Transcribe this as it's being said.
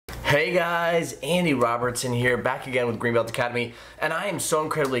Hey guys, Andy Robertson here, back again with Greenbelt Academy, and I am so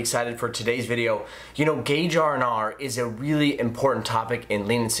incredibly excited for today's video. You know, Gauge R&R is a really important topic in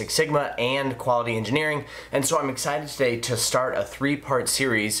Lean and Six Sigma and quality engineering, and so I'm excited today to start a three-part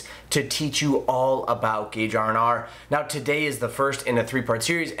series to teach you all about Gauge R&R. Now, today is the first in a three-part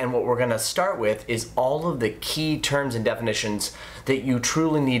series, and what we're going to start with is all of the key terms and definitions that you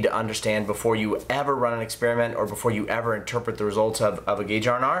truly need to understand before you ever run an experiment or before you ever interpret the results of a Gauge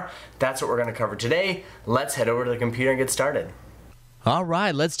R&R. That's what we're going to cover today. Let's head over to the computer and get started. All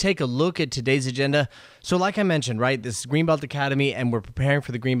right, let's take a look at today's agenda. So like I mentioned, right, this is Greenbelt Academy and we're preparing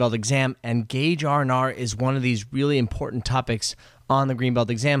for the Greenbelt exam, and Gauge R&R is one of these really important topics on the Greenbelt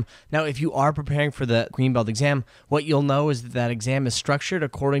exam. Now, if you are preparing for the Greenbelt exam, what you'll know is that that exam is structured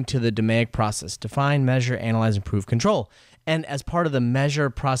according to the DMAIC process: define, measure, analyze, improve, control. And as part of the measure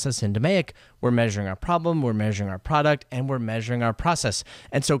process in DMAIC, we're measuring our problem, we're measuring our product, and we're measuring our process.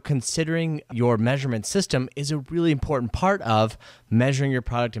 And so considering your measurement system is a really important part of measuring your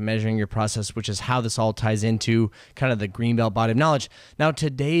product and measuring your process, which is how this all ties into kind of the Greenbelt body of knowledge. Now,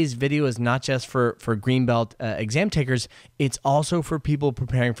 today's video is not just for Greenbelt exam takers, it's also for people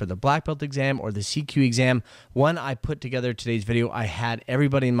preparing for the Black Belt exam or the CQ exam. When I put together today's video, I had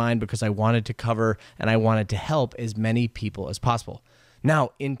everybody in mind because I wanted to cover and I wanted to help as many people as possible.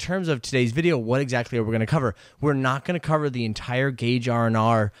 Now, in terms of today's video, what exactly are we going to cover? We're not going to cover the entire Gauge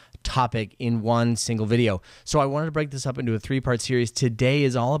R&R topic in one single video. So I wanted to break this up into a three-part series. Today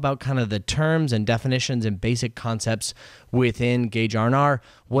is all about kind of the terms and definitions and basic concepts within Gauge R&R.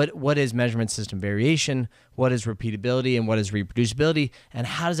 What is measurement system variation? What is repeatability and what is reproducibility? And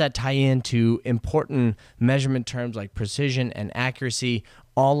how does that tie into important measurement terms like precision and accuracy?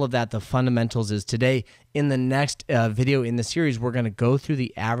 All of that, the fundamentals is today. In the next video in the series, we're going to go through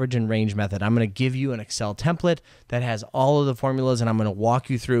the average and range method. I'm going to give you an Excel template that has all of the formulas, and I'm going to walk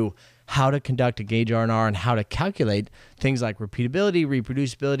you through how to conduct a Gauge R&R and how to calculate things like repeatability,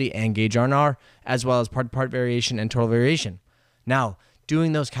 reproducibility, and Gauge R&R, as well as part-to-part variation and total variation. Now,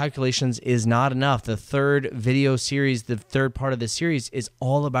 doing those calculations is not enough. The third video series, the third part of this series, is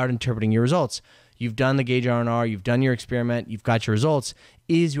all about interpreting your results. You've done the Gauge R&R, you've done your experiment, you've got your results.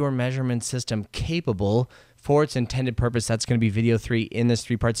 Is your measurement system capable for its intended purpose? That's going to be video 3 in this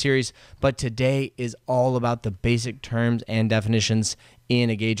three-part series. But today is all about the basic terms and definitions in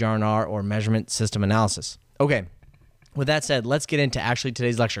a Gauge R&R or measurement system analysis. Okay, with that said, let's get into actually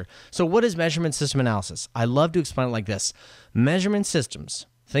today's lecture. So what is measurement system analysis? I love to explain it like this. Measurement systems.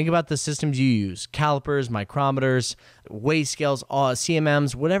 Think about the systems you use: calipers, micrometers, weigh scales,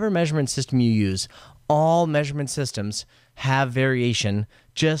 CMMs, whatever measurement system you use. All measurement systems have variation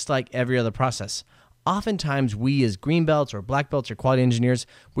just like every other process. Oftentimes, we as green belts or black belts or quality engineers,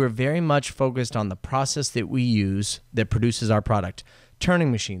 we're very much focused on the process that we use that produces our product.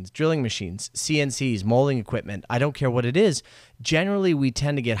 Turning machines, drilling machines, CNCs, molding equipment, I don't care what it is. Generally, we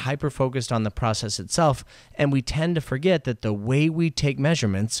tend to get hyper-focused on the process itself, and we tend to forget that the way we take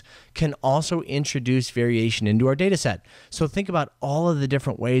measurements can also introduce variation into our data set. So think about all of the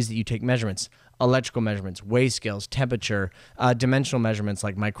different ways that you take measurements: electrical measurements, weigh scales, temperature, dimensional measurements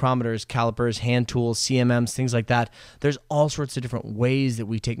like micrometers, calipers, hand tools, CMMs, things like that. There's all sorts of different ways that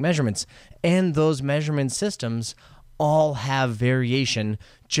we take measurements, and those measurement systems all have variation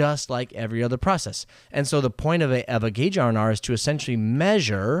just like every other process. And so the point of a Gauge R&R is to essentially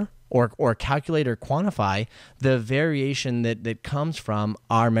measure or calculate or quantify the variation that comes from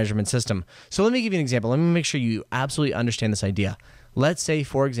our measurement system. So let me give you an example. Let me make sure you absolutely understand this idea. Let's say,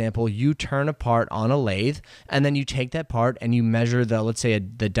 for example, you turn a part on a lathe, and then you take that part and you measure the, let's say,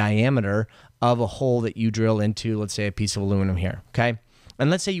 the diameter of a hole that you drill into, let's say, a piece of aluminum here, okay? And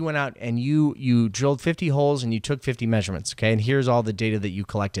let's say you went out and you drilled 50 holes and you took 50 measurements, okay? And here's all the data that you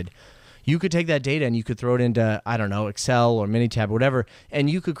collected. You could take that data and you could throw it into, I don't know, Excel or Minitab or whatever, and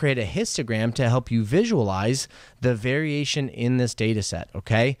you could create a histogram to help you visualize the variation in this data set,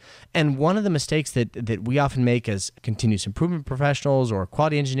 okay? And one of the mistakes that we often make as continuous improvement professionals or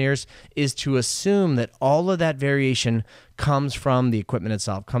quality engineers is to assume that all of that variation comes from the equipment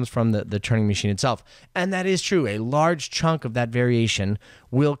itself, comes from the turning machine itself. And that is true. A large chunk of that variation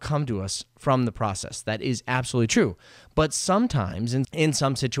will come to us from the process. That is absolutely true. But sometimes, in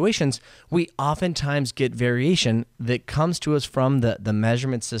some situations, we oftentimes get variation that comes to us from the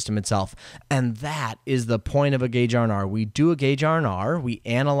measurement system itself. And that is the point of a Gauge R&R. We do a Gauge R&R, we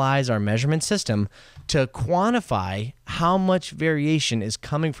analyze our measurement system to quantify how much variation is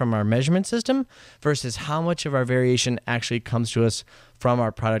coming from our measurement system versus how much of our variation actually comes to us from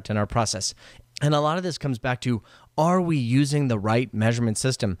our product and our process. And a lot of this comes back to, are we using the right measurement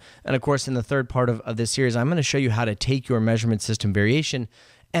system? And of course, in the third part of this series, I'm going to show you how to take your measurement system variation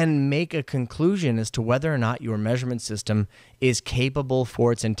and make a conclusion as to whether or not your measurement system is capable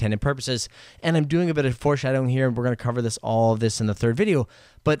for its intended purposes. And I'm doing a bit of foreshadowing here, and we're going to cover all of this in the third video.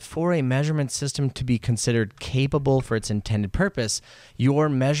 But for a measurement system to be considered capable for its intended purpose, your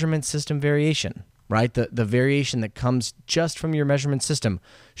measurement system variation, right? The variation that comes just from your measurement system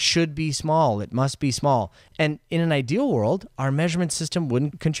should be small. It must be small. And in an ideal world, our measurement system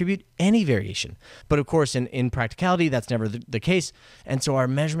wouldn't contribute any variation. But of course, in practicality, that's never the case. And so our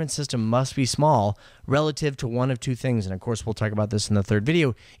measurement system must be small relative to one of two things. And of course, we'll talk about this in the third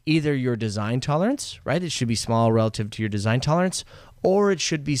video. Either your design tolerance, right? It should be small relative to your design tolerance, or it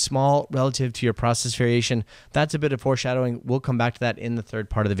should be small relative to your process variation. That's a bit of foreshadowing. We'll come back to that in the third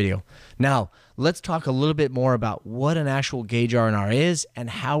part of the video. Now, let's talk a little bit more about what an actual gauge R&R is and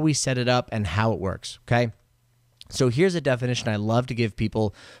how we set it up and how it works, okay? So here's a definition I love to give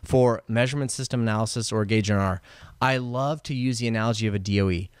people for measurement system analysis or gauge R&R. I love to use the analogy of a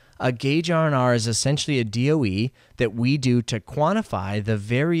DOE. A gauge R&R is essentially a DOE that we do to quantify the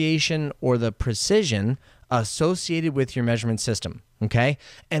variation or the precision associated with your measurement system, okay?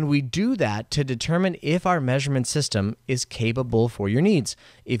 And we do that to determine if our measurement system is capable for your needs.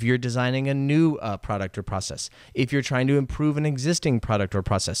 If you're designing a new product or process, if you're trying to improve an existing product or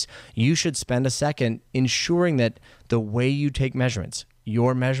process, you should spend a second ensuring that the way you take measurements,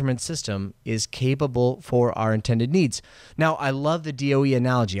 your measurement system is capable for our intended needs. Now, I love the DOE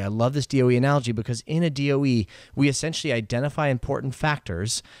analogy. I love this DOE analogy because in a DOE, we essentially identify important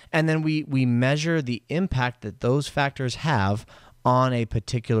factors, and then we measure the impact that those factors have on a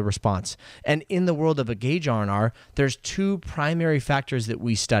particular response. And in the world of a gauge R&R, there's two primary factors that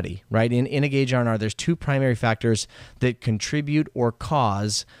we study, right? In a gauge R&R, there's two primary factors that contribute or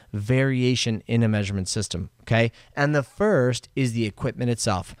cause variation in a measurement system, okay? And the first is the equipment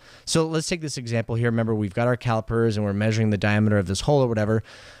itself. So let's take this example here. Remember, we've got our calipers and we're measuring the diameter of this hole or whatever.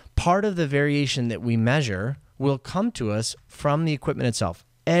 Part of the variation that we measure will come to us from the equipment itself.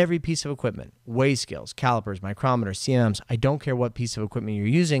 Every piece of equipment, weigh scales, calipers, micrometers, CMMs, I don't care what piece of equipment you're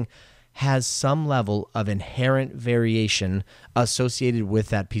using, has some level of inherent variation associated with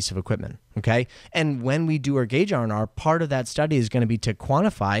that piece of equipment, okay? And when we do our gauge R&R, part of that study is going to be to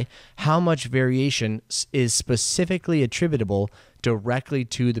quantify how much variation is specifically attributable directly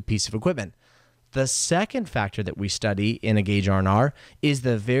to the piece of equipment. The second factor that we study in a gauge R&R is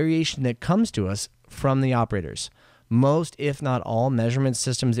the variation that comes to us from the operators. Most, if not all, measurement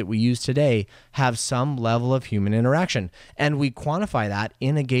systems that we use today have some level of human interaction. And we quantify that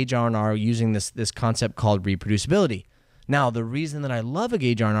in a gauge R&R using this concept called reproducibility. Now, the reason that I love a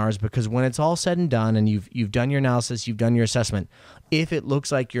gauge R&R is because when it's all said and done and you've done your analysis, you've done your assessment, if it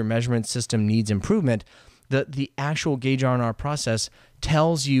looks like your measurement system needs improvement, the actual gauge R&R process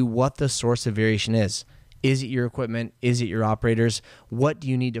tells you what the source of variation is. Is it your equipment? Is it your operators? What do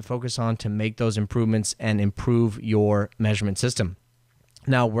you need to focus on to make those improvements and improve your measurement system?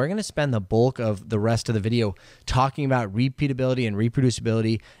 Now, we're going to spend the bulk of the rest of the video talking about repeatability and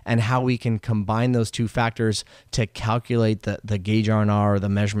reproducibility and how we can combine those two factors to calculate the gauge R&R or the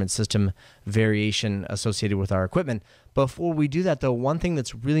measurement system variation associated with our equipment. Before we do that, though, one thing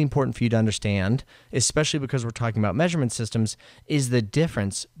that's really important for you to understand, especially because we're talking about measurement systems, is the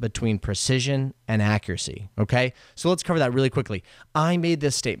difference between precision and accuracy, okay? So let's cover that really quickly. I made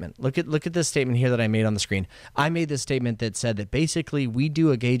this statement. Look at this statement here that I made on the screen. I made this statement that said that basically we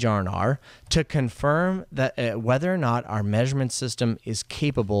do a gauge R&R to confirm that whether or not our measurement system is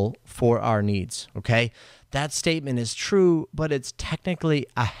capable for our needs, okay? That statement is true, but it's technically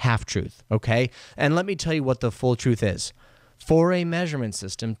a half-truth, okay? And let me tell you what the full truth is. For a measurement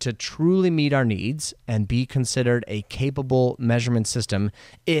system to truly meet our needs and be considered a capable measurement system,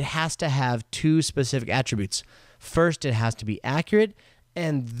 it has to have two specific attributes. First, it has to be accurate,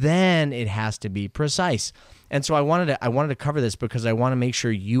 and then it has to be precise. And so I wanted to cover this because I want to make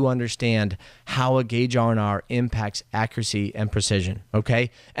sure you understand how a gauge R&R impacts accuracy and precision, okay?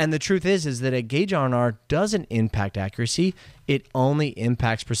 And the truth is that a gauge R&R doesn't impact accuracy, it only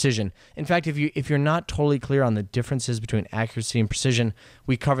impacts precision. In fact, if you're not totally clear on the differences between accuracy and precision,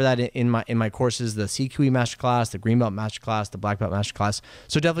 we cover that in my courses, the CQE Masterclass, the Greenbelt Masterclass, the Black Belt Masterclass.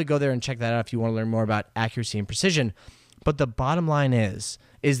 So definitely go there and check that out if you want to learn more about accuracy and precision. But the bottom line is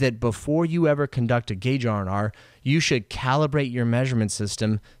that before you ever conduct a gauge R&R, you should calibrate your measurement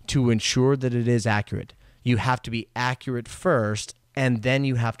system to ensure that it is accurate. You have to be accurate first, and then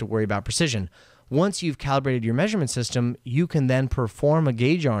you have to worry about precision. Once you've calibrated your measurement system, you can then perform a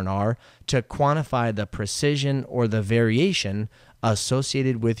gauge R&R to quantify the precision or the variation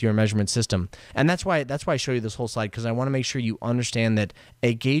associated with your measurement system. And that's why I show you this whole slide, because I want to make sure you understand that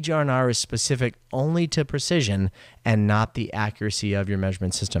a gauge R&R is specific only to precision and not the accuracy of your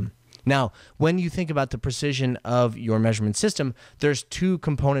measurement system. Now, when you think about the precision of your measurement system, there's two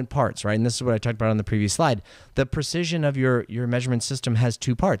component parts, right? And this is what I talked about on the previous slide. The precision of your measurement system has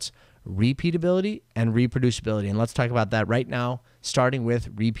two parts: repeatability and reproducibility. And let's talk about that right now, starting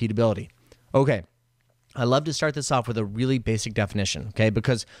with repeatability. Okay, I love to start this off with a really basic definition, okay?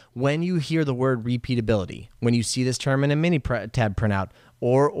 Because when you hear the word repeatability, when you see this term in a mini-tab printout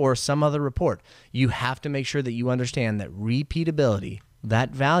or some other report, you have to make sure that you understand that repeatability,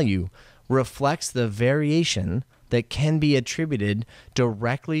 that value, reflects the variation that can be attributed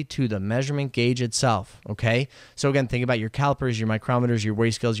directly to the measurement gauge itself, okay? So again, think about your calipers, your micrometers, your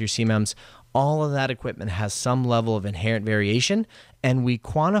weigh scales, your CMMs. All of that equipment has some level of inherent variation, and we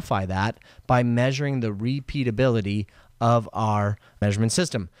quantify that by measuring the repeatability of our measurement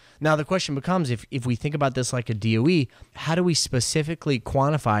system. Now, the question becomes, if we think about this like a DOE, how do we specifically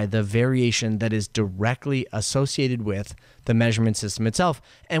quantify the variation that is directly associated with the measurement system itself?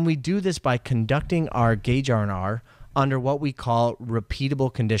 And we do this by conducting our gauge R&R under what we call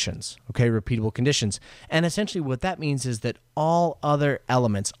repeatable conditions, okay, repeatable conditions. And essentially what that means is that all other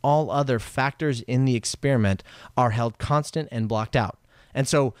elements, all other factors in the experiment are held constant and blocked out. And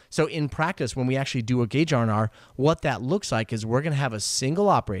so in practice, when we actually do a gauge R&R, what that looks like is we're going to have a single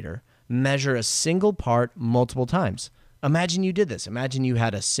operator measure a single part multiple times. Imagine you did this. Imagine you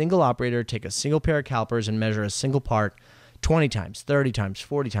had a single operator take a single pair of calipers and measure a single part 20 times, 30 times,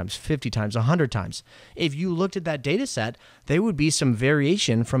 40 times, 50 times, 100 times. If you looked at that data set, there would be some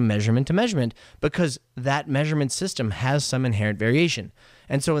variation from measurement to measurement because that measurement system has some inherent variation.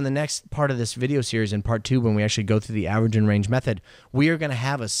 And so in the next part of this video series, in part 2, when we actually go through the average and range method, we are going to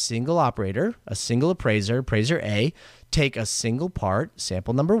have a single operator, a single appraiser, appraiser A, take a single part,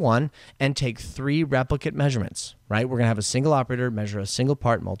 sample number 1, and take 3 replicate measurements, right? We're going to have a single operator measure a single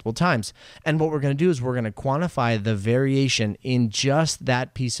part multiple times. And what we're going to do is we're going to quantify the variation in just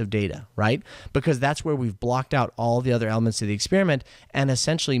that piece of data, right? Because that's where we've blocked out all the other elements of the experiment and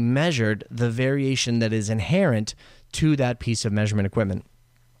essentially measured the variation that is inherent to that piece of measurement equipment.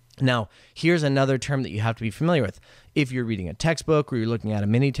 Now, here's another term that you have to be familiar with. If you're reading a textbook or you're looking at a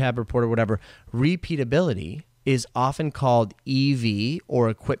mini-tab report or whatever, repeatability is often called EV, or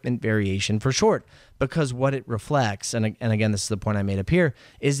equipment variation for short, because what it reflects, and again, this is the point I made up here,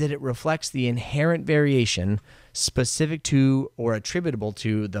 is that it reflects the inherent variation specific to or attributable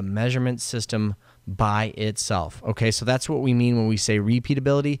to the measurement system by itself. Okay, so that's what we mean when we say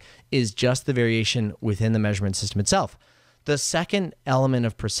repeatability is just the variation within the measurement system itself. The second element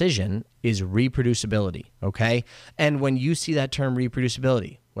of precision is reproducibility, okay? And when you see that term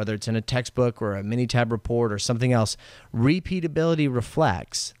reproducibility, whether it's in a textbook or a mini-tab report or something else, repeatability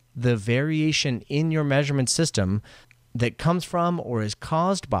reflects the variation in your measurement system that comes from or is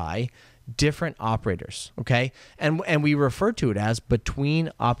caused by different operators, okay? And we refer to it as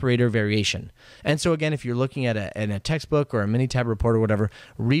between operator variation. And so again, if you're looking at a textbook or a mini-tab report or whatever,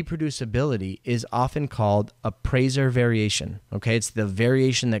 reproducibility is often called appraiser variation, okay? It's the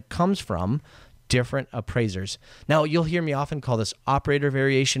variation that comes from different appraisers. Now, you'll hear me often call this operator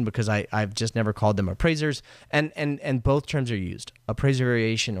variation because I've just never called them appraisers, and both terms are used, appraiser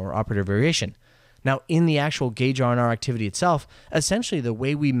variation or operator variation. Now, in the actual gauge R&R activity itself, essentially the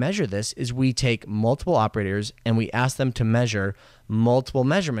way we measure this is we take multiple operators and we ask them to measure multiple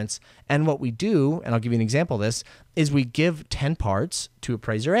measurements. And what we do, and I'll give you an example of this, is we give 10 parts to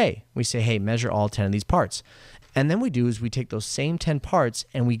appraiser A. We say, hey, measure all 10 of these parts. And then we do is we take those same 10 parts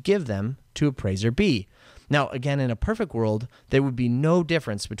and we give them to appraiser B. Now, again, in a perfect world, there would be no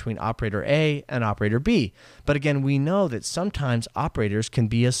difference between operator A and operator B. But again, we know that sometimes operators can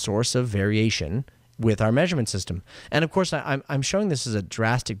be a source of variation with our measurement system. And of course, I'm showing this as a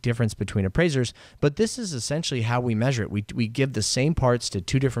drastic difference between appraisers, but this is essentially how we measure it. We give the same parts to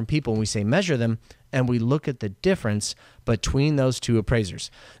 2 different people and we say measure them, and we look at the difference between those 2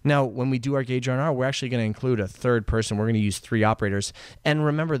 appraisers. Now, when we do our gauge R&R, we're actually going to include a third person. We're going to use 3 operators. And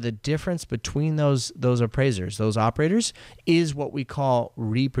remember, the difference between those appraisers, those operators, is what we call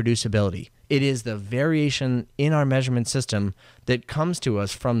reproducibility. It is the variation in our measurement system that comes to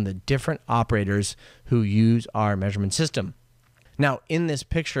us from the different operators who use our measurement system. Now, in this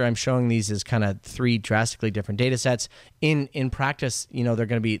picture, I'm showing these as kind of 3 drastically different data sets. In practice, you know, they're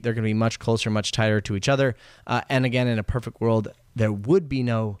going to be much closer, much tighter to each other. And again, in a perfect world, there would be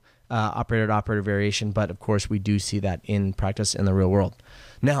no operator-to-operator variation, but of course, we do see that in practice in the real world.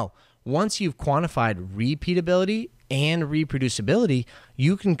 Now, once you've quantified repeatability and reproducibility,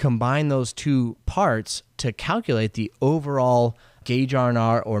 you can combine those 2 parts to calculate the overall gauge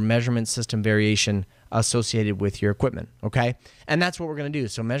R&R or measurement system variation associated with your equipment, okay? And that's what we're going to do.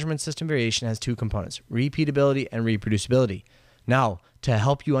 So measurement system variation has two components, repeatability and reproducibility. Now, to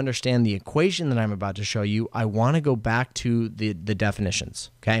help you understand the equation that I'm about to show you, I want to go back to the definitions,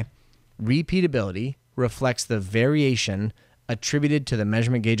 okay? Repeatability reflects the variation attributed to the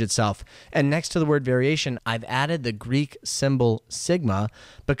measurement gauge itself. And next to the word variation, I've added the Greek symbol sigma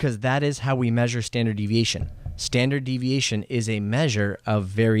because that is how we measure standard deviation. Standard deviation is a measure of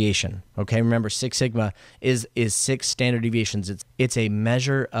variation. Okay, remember 6 sigma is 6 standard deviations. It's a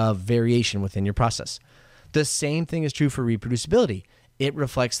measure of variation within your process. The same thing is true for reproducibility. It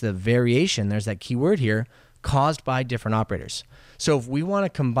reflects the variation, there's that key word here, caused by different operators. So if we want to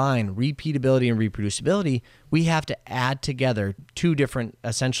combine repeatability and reproducibility, we have to add together two different,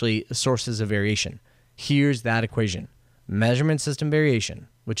 essentially, sources of variation. Here's that equation. Measurement system variation,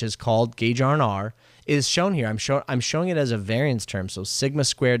 which is called gauge R&R, is shown here. I'm showing it as a variance term. So sigma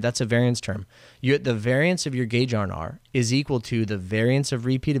squared, that's a variance term. The variance of your gauge R&R is equal to the variance of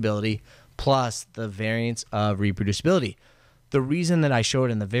repeatability plus the variance of reproducibility. The reason that I show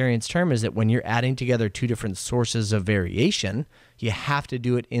it in the variance term is that when you're adding together two different sources of variation, you have to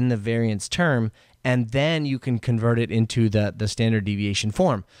do it in the variance term, and then you can convert it into the standard deviation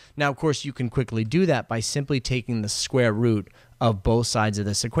form. Now, of course, you can quickly do that by simply taking the square root of both sides of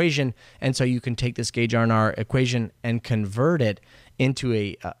this equation, and so you can take this gauge R&R equation and convert it into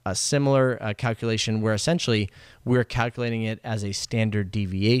a similar calculation where essentially we're calculating it as a standard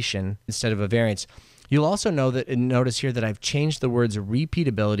deviation instead of a variance. You'll also notice here that I've changed the words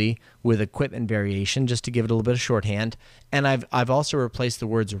repeatability with equipment variation just to give it a little bit of shorthand. And I've also replaced the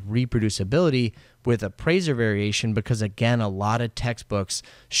words reproducibility with appraiser variation because, again, a lot of textbooks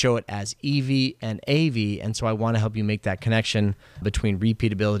show it as EV and AV. And so I want to help you make that connection between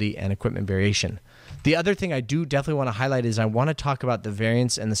repeatability and equipment variation. The other thing I do definitely want to highlight is I want to talk about the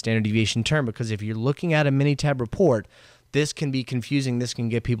variance and the standard deviation term, because if you're looking at a Minitab report, this can be confusing. This can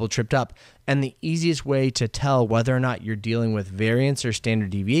get people tripped up. And the easiest way to tell whether or not you're dealing with variance or standard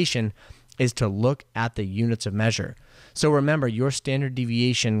deviation is to look at the units of measure. So remember, your standard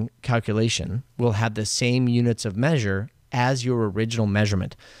deviation calculation will have the same units of measure as your original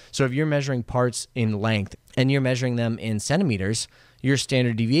measurement. So if you're measuring parts in length and you're measuring them in centimeters, your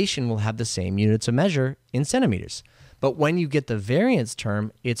standard deviation will have the same units of measure in centimeters. But when you get the variance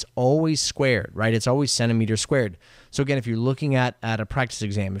term, it's always squared, right? It's always centimeters squared. So again, if you're looking at a practice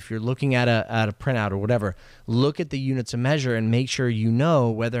exam, if you're looking at a printout or whatever, look at the units of measure and make sure you know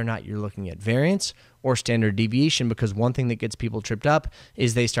whether or not you're looking at variance or standard deviation, because one thing that gets people tripped up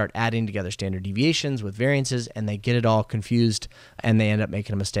is they start adding together standard deviations with variances and they get it all confused and they end up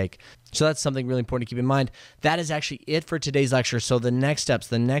making a mistake. So that's something really important to keep in mind. That is actually it for today's lecture. So the next steps,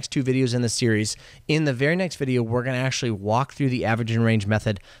 the next 2 videos in the series, in the very next video, we're going to actually walk through the average and range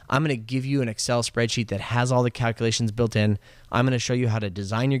method. I'm going to give you an Excel spreadsheet that has all the calculations built in. I'm going to show you how to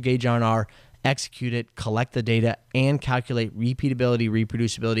design your gauge R&R, execute it, collect the data, and calculate repeatability,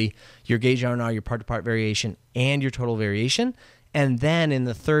 reproducibility, your gauge R&R, your part-to-part variation, and your total variation. And then in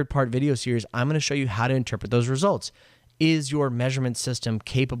the 3rd part video series, I'm going to show you how to interpret those results. Is your measurement system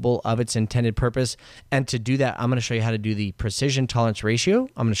capable of its intended purpose? And to do that, I'm going to show you how to do the precision tolerance ratio.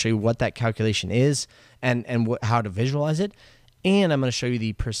 I'm going to show you what that calculation is and how to visualize it. And I'm going to show you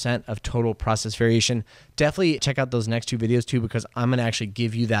the percent of total process variation. Definitely check out those next 2 videos too, because I'm going to actually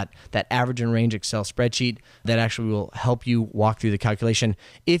give you that average and range Excel spreadsheet that actually will help you walk through the calculation.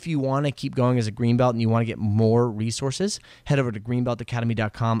 If you want to keep going as a green belt and you want to get more resources, head over to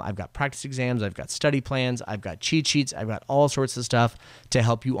greenbeltacademy.com. I've got practice exams, I've got study plans, I've got cheat sheets, I've got all sorts of stuff to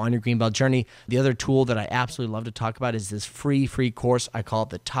help you on your green belt journey. The other tool that I absolutely love to talk about is this free course. I call it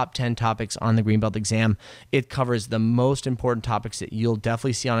the top 10 topics on the green belt exam. It covers the most important topics that you'll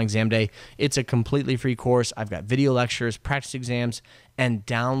definitely see on exam day. It's a completely free course. I've got video lectures, practice exams, and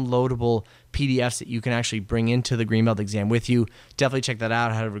downloadable PDFs that you can actually bring into the Greenbelt exam with you. Definitely check that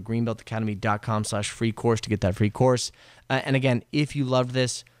out. Head over to greenbeltacademy.com/free course to get that free course. And again, if you loved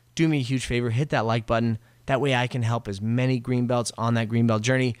this, do me a huge favor, hit that like button. That way I can help as many green belts on that green belt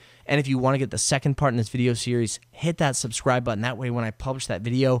journey. And if you want to get the second part in this video series, hit that subscribe button. That way when I publish that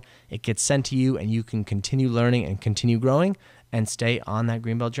video, it gets sent to you and you can continue learning and continue growing and stay on that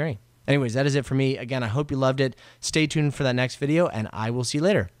green belt journey. Anyways, that is it for me. Again, I hope you loved it. Stay tuned for that next video and I will see you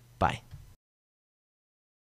later. Bye.